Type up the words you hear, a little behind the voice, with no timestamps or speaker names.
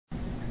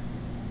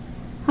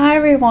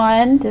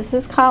everyone, this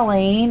is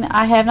Colleen.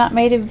 I have not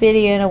made a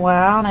video in a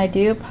while and I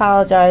do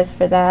apologize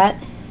for that.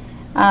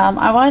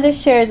 I wanted to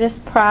share this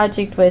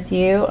project with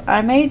you.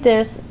 I made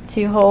this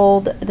to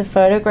hold the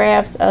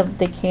photographs of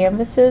the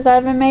canvases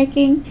I've been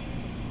making,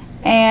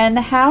 and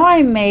how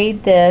I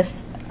made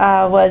this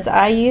was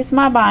I used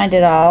my Bind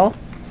It All,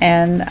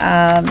 and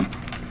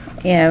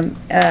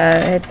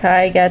it's how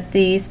I got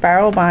the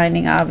spiral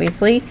binding,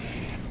 obviously.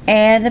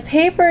 And the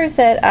papers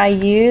that I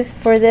used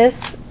for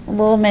this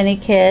little mini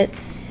kit,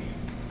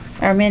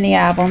 or mini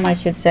album I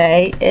should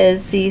say,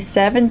 is the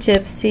Seven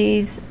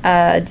Gypsies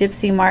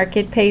Gypsy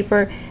Market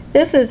paper.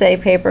 This is a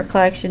paper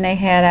collection they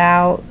had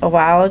out a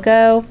while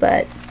ago,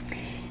 but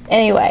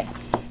anyway.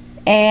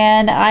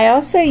 And I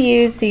also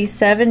use the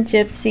Seven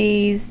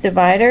Gypsies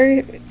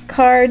divider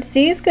cards.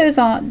 These go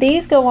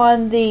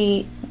on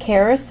the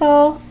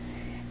carousel,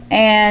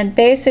 and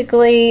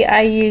basically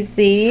I use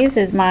these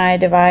as my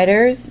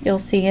dividers. You'll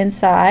see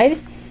inside.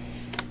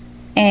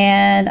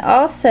 And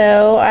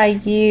also I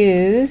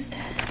used,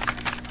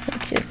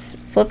 it just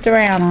flipped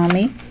around on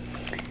me,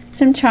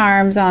 some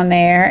charms on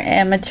there.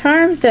 And my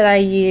charms that I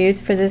use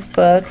for this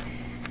book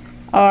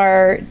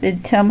are the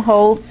Tim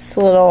Holtz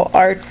little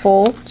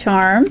artful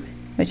charm,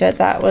 which I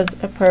thought was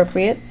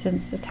appropriate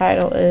since the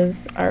title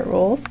is Art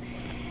Rules.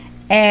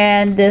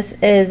 And this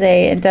is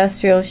a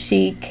industrial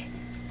chic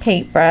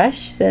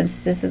paintbrush, since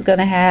this is going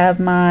to have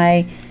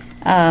my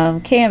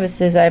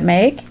canvases I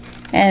make.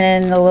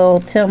 And then the little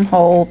Tim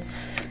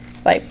Holtz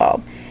light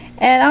bulb.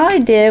 And all I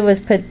did was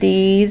put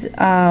these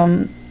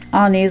on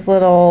these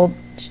little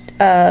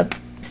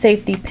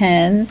safety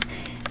pins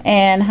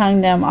and hung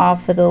them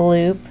off of the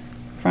loop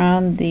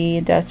from the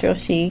industrial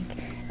chic,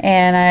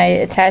 and I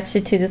attached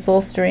it to this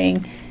little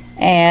string,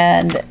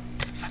 and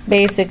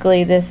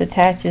basically this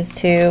attaches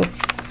to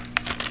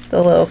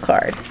the little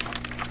card.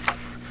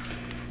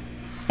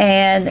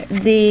 And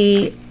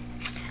the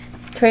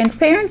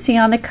transparency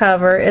on the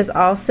cover is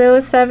also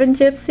a Seven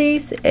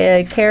Gypsies,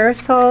 a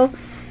carousel.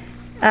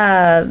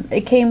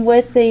 It came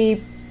with the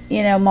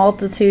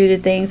multitude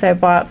of things I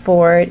bought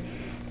for it,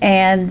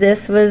 and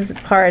this was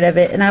part of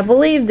it. And I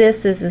believe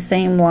this is the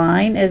same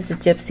line as the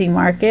Gypsy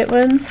Market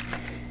ones.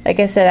 Like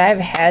I said, I've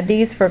had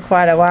these for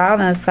quite a while,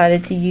 and I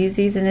decided to use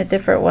these in a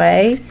different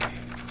way.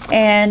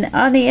 And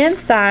on the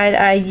inside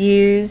I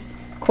used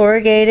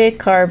corrugated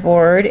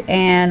cardboard,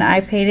 and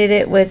I painted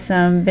it with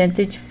some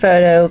vintage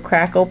photo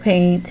crackle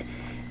paint,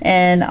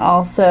 and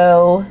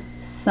also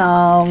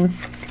some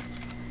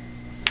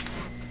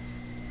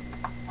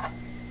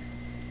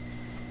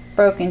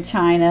broken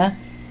china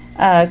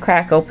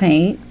crackle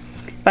paint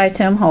by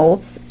Tim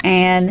Holtz.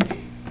 And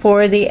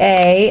for the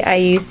A, I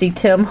used the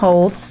Tim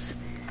Holtz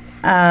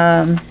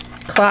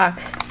clock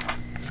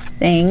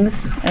things,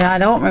 and I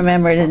don't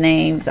remember the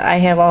names. I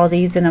have all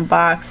these in a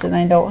box, and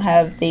I don't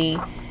have the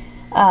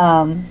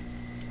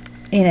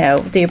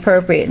the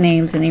appropriate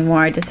names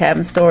anymore. I just have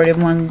them stored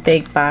in one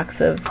big box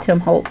of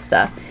Tim Holtz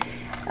stuff.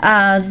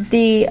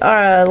 The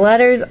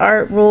letters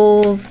Art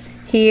Rules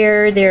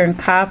here, they're in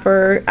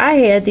copper. I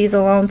had these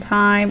a long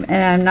time,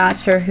 and I'm not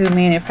sure who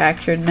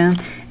manufactured them,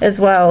 as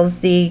well as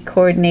the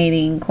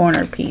coordinating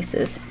corner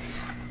pieces.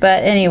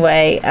 But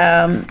anyway,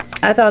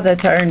 I thought that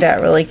turned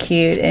out really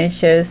cute, and it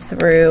shows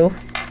through.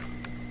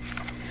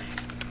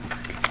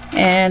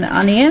 And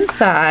on the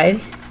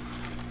inside,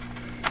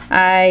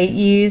 I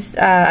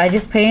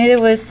just painted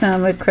it with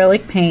some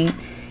acrylic paint,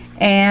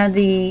 and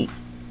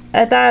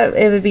I thought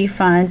it would be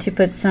fun to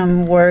put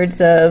some words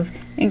of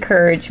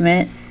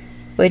encouragement,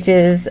 which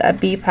is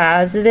be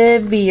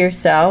positive, be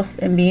yourself,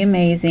 and be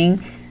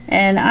amazing.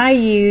 And I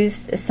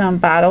used some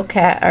bottle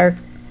cap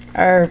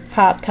or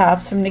pop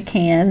tops from the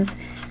cans.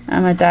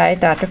 I'm a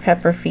Diet Dr.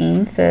 Pepper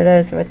fiend, so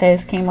those are what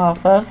those came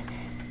off of.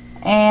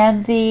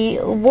 And the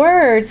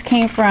words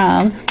came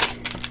from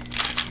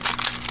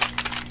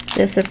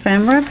this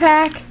ephemera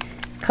pack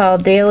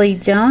called Daily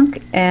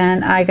Junk,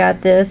 and I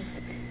got this.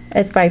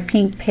 It's by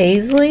Pink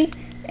Paisley,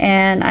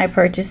 and I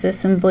purchased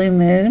this in Blue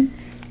Moon,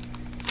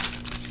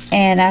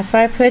 and that's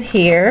what I put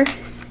here.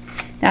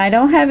 Now I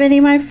don't have any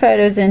of my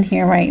photos in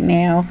here right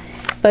now,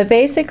 but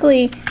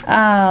basically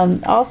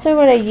also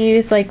what I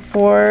use like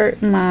for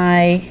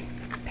my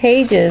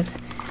pages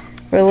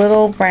were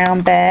little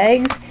brown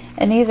bags,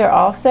 and these are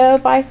also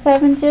by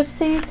Seven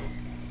Gypsies,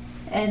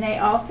 and they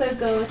also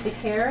go with the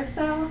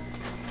carousel.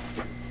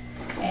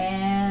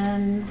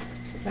 And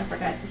I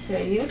forgot to show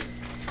you.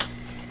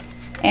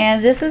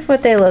 And this is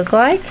what they look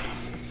like.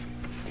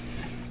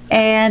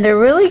 And they're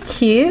really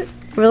cute,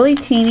 really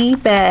teeny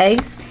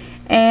bags.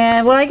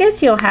 And well, I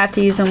guess you'll have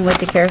to use them with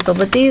the carousel,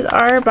 but these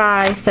are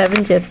by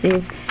Seven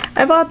Gypsies.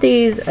 I bought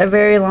these a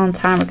very long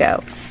time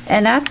ago,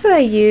 and that's what I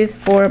used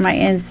for my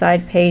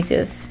inside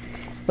pages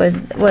was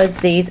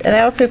these. And I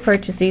also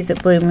purchased these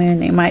at Blue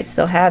Moon. They might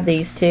still have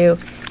these too.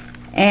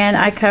 And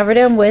I covered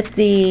them with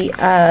the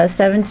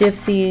Seven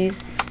Gypsies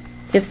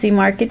Gypsy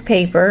Market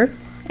paper,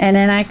 and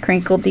then I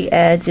crinkled the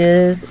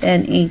edges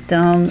and inked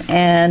them.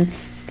 And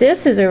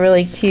this is a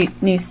really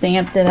cute new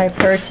stamp that I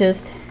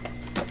purchased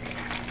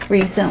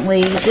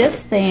recently. This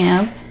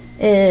stamp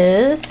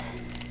is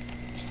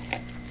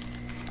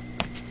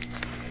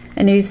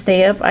a new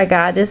stamp I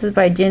got. This is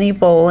by Jenny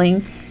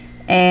Bowling,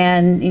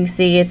 and you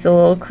see it's a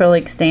little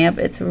acrylic stamp.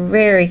 It's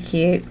very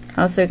cute.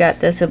 Also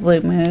got this at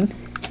Blue Moon.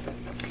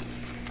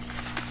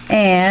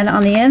 And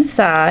on the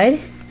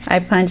inside, I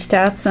punched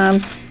out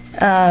some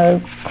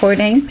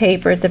cording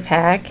paper at the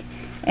pack,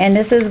 and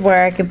this is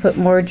where I can put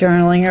more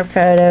journaling or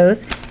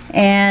photos.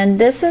 And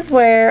this is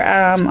where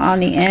on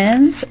the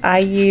ends I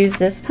use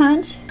this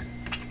punch.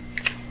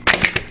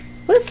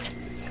 Whoops,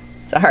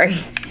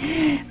 sorry,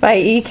 by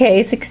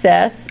EK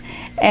Success,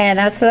 and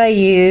that's what I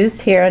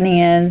used here on the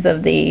ends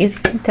of these.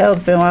 Until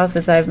it's been a while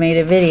since I've made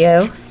a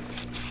video.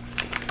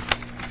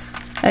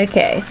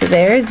 Okay, so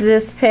there's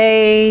this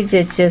page.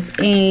 It's just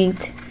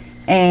inked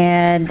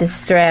and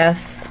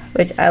distressed,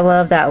 which I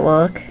love that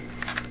look.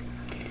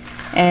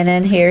 And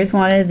then here's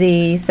one of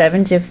the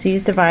Seven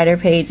Gypsies divider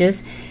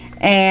pages,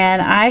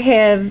 and I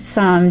have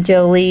some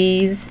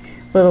Jolie's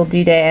little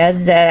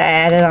doodads that I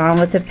added on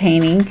with the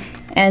painting.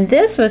 And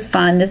this was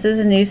fun. This is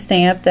a new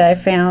stamp that I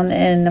found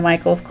in the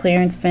Michael's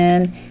clearance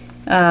bin.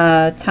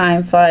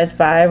 Time flies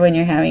by when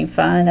you're having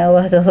fun. I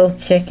love the little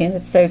chicken.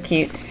 It's so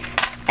cute.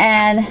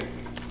 And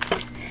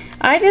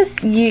I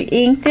just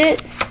inked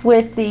it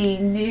with the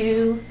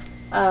new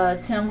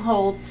Tim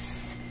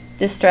Holtz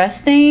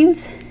Distress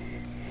Stains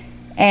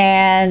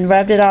and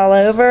rubbed it all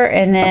over,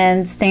 and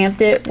then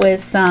stamped it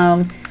with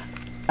some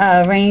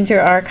Ranger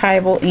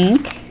archival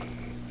ink.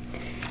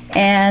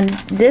 And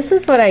this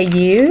is what I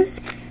use.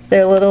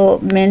 They're little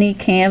mini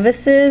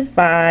canvases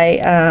by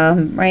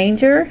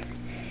Ranger,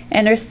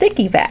 and they're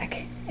sticky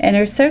back, and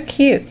they're so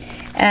cute.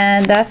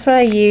 And that's what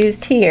I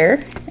used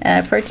here,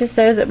 and I purchased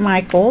those at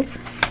Michael's.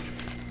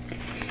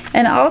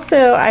 And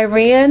also I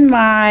ran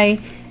my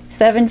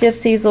Seven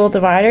Gypsies little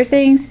divider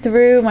things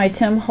through my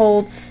Tim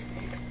Holtz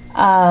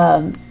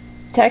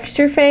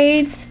texture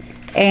fades,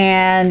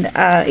 and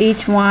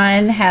each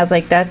one has,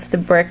 like, that's the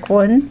brick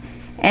one,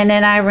 and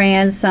then I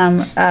ran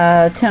some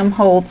Tim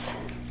Holtz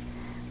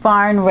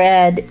Barn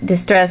Red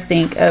Distress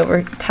ink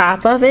over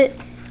top of it,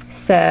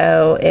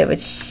 so it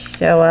would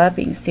show up.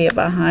 You can see it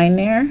behind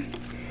there.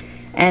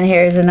 And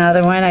here's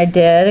another one I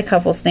did, a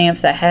couple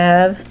stamps I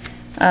have,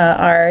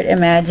 Art,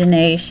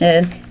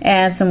 Imagination,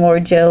 and some more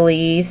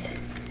Jolie's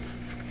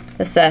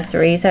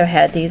accessories. I've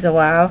had these a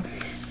while,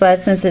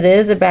 but since it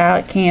is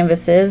about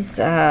canvases,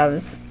 I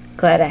was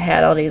glad I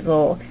had all these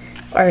little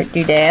art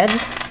doodads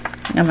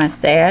in my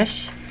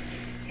stash.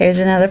 Here's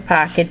another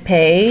pocket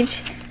page,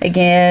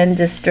 again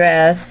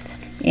distressed,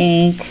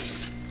 inked,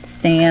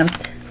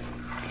 stamped.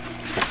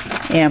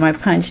 Yeah, my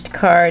punched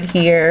card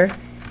here.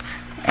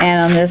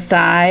 And on this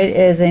side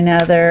is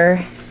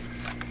another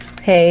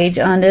page.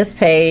 On this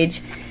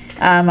page,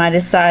 I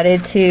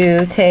decided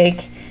to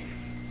take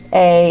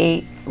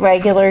a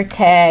regular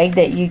tag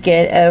that you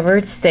get over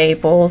at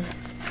Staples,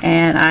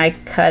 and I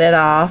cut it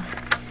off,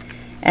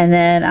 and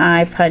then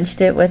I punched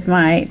it with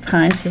my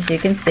punch, as you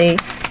can see,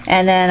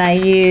 and then I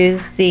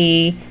used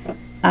the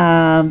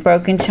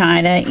Broken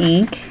China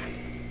ink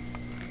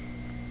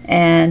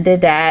and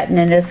did that. And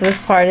then this was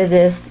part of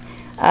this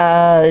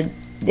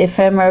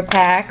ephemera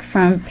pack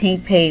from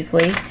Pink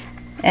Paisley,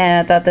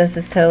 and I thought this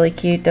is totally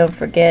cute. Don't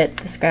forget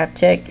the scrap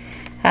chick.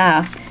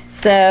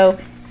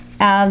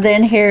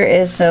 Then here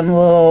is some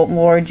little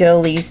more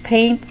Jolie's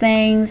paint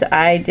things.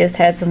 I just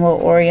had some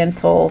little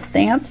oriental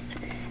stamps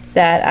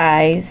that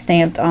I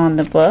stamped on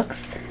the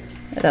books.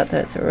 I thought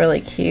that's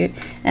really cute,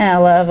 and I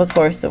love, of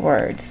course, the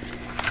words.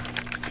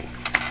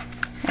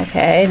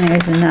 Okay, and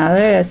there's another.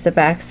 That's the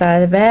back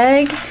side of the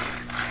bag.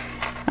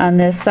 On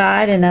this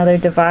side, another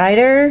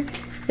divider.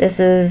 This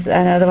is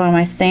another one of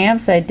my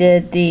stamps. I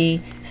did the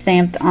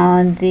stamped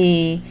on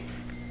the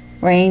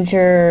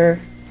Ranger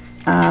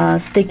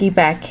sticky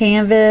back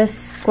canvas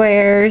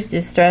squares,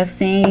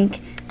 distress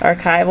ink,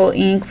 archival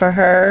ink for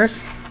her,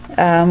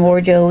 more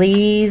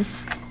Jolie's.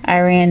 I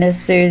ran this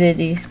through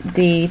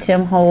the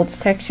Tim Holtz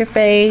texture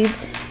fades,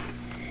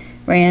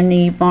 ran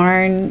the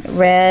Barn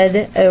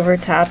Red over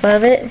top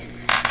of it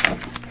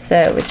so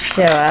it would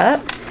show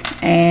up,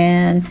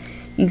 and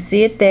you can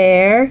see it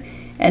there.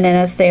 And then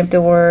I stamped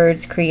the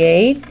words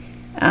create.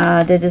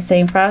 Did the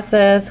same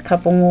process, a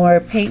couple more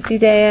paint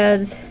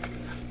doodads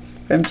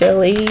from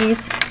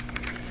Jolie's,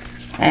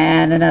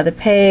 and another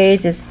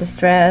page is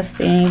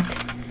distressed, inked,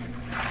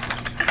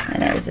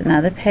 and there's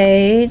another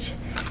page.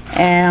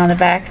 And on the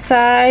back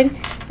side,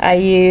 I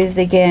used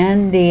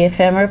again the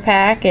ephemera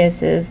pack. It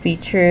says be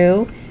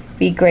true,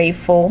 be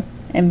grateful,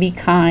 and be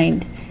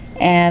kind,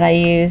 and I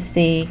used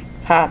the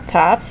pop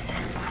tops.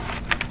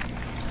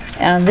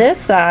 On this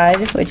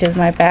side, which is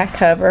my back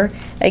cover,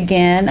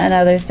 again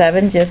another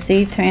Seven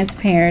Gypsy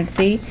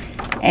transparency,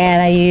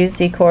 and I used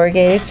the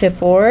corrugated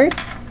chipboard,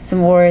 some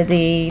more of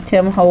the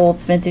Tim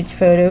Holtz vintage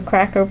photo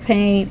crackle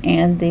paint,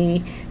 and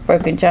the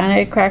Broken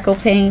China crackle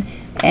paint,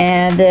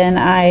 and then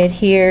I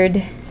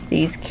adhered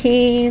these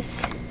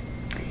keys.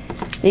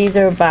 These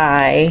are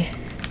by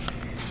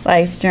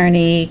Life's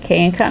Journey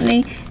K &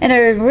 Company, and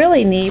they're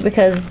really neat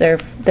because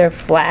they're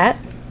flat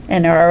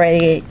and they're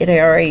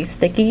already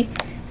sticky.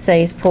 So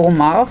you just pull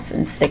them off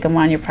and stick them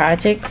on your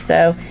project.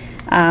 So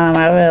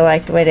I really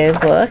like the way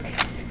those look.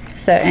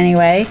 So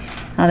anyway,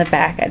 on the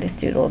back I just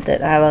doodled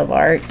that I love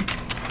art.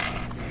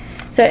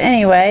 So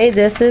anyway,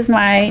 this is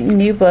my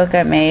new book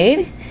I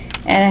made,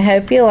 and I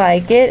hope you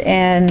like it.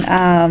 And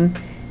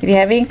if you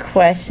have any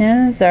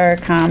questions or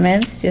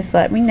comments, just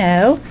let me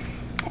know.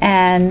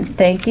 And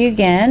thank you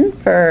again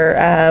for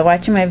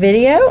watching my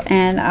video,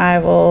 and I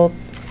will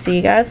see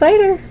you guys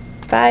later.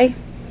 Bye.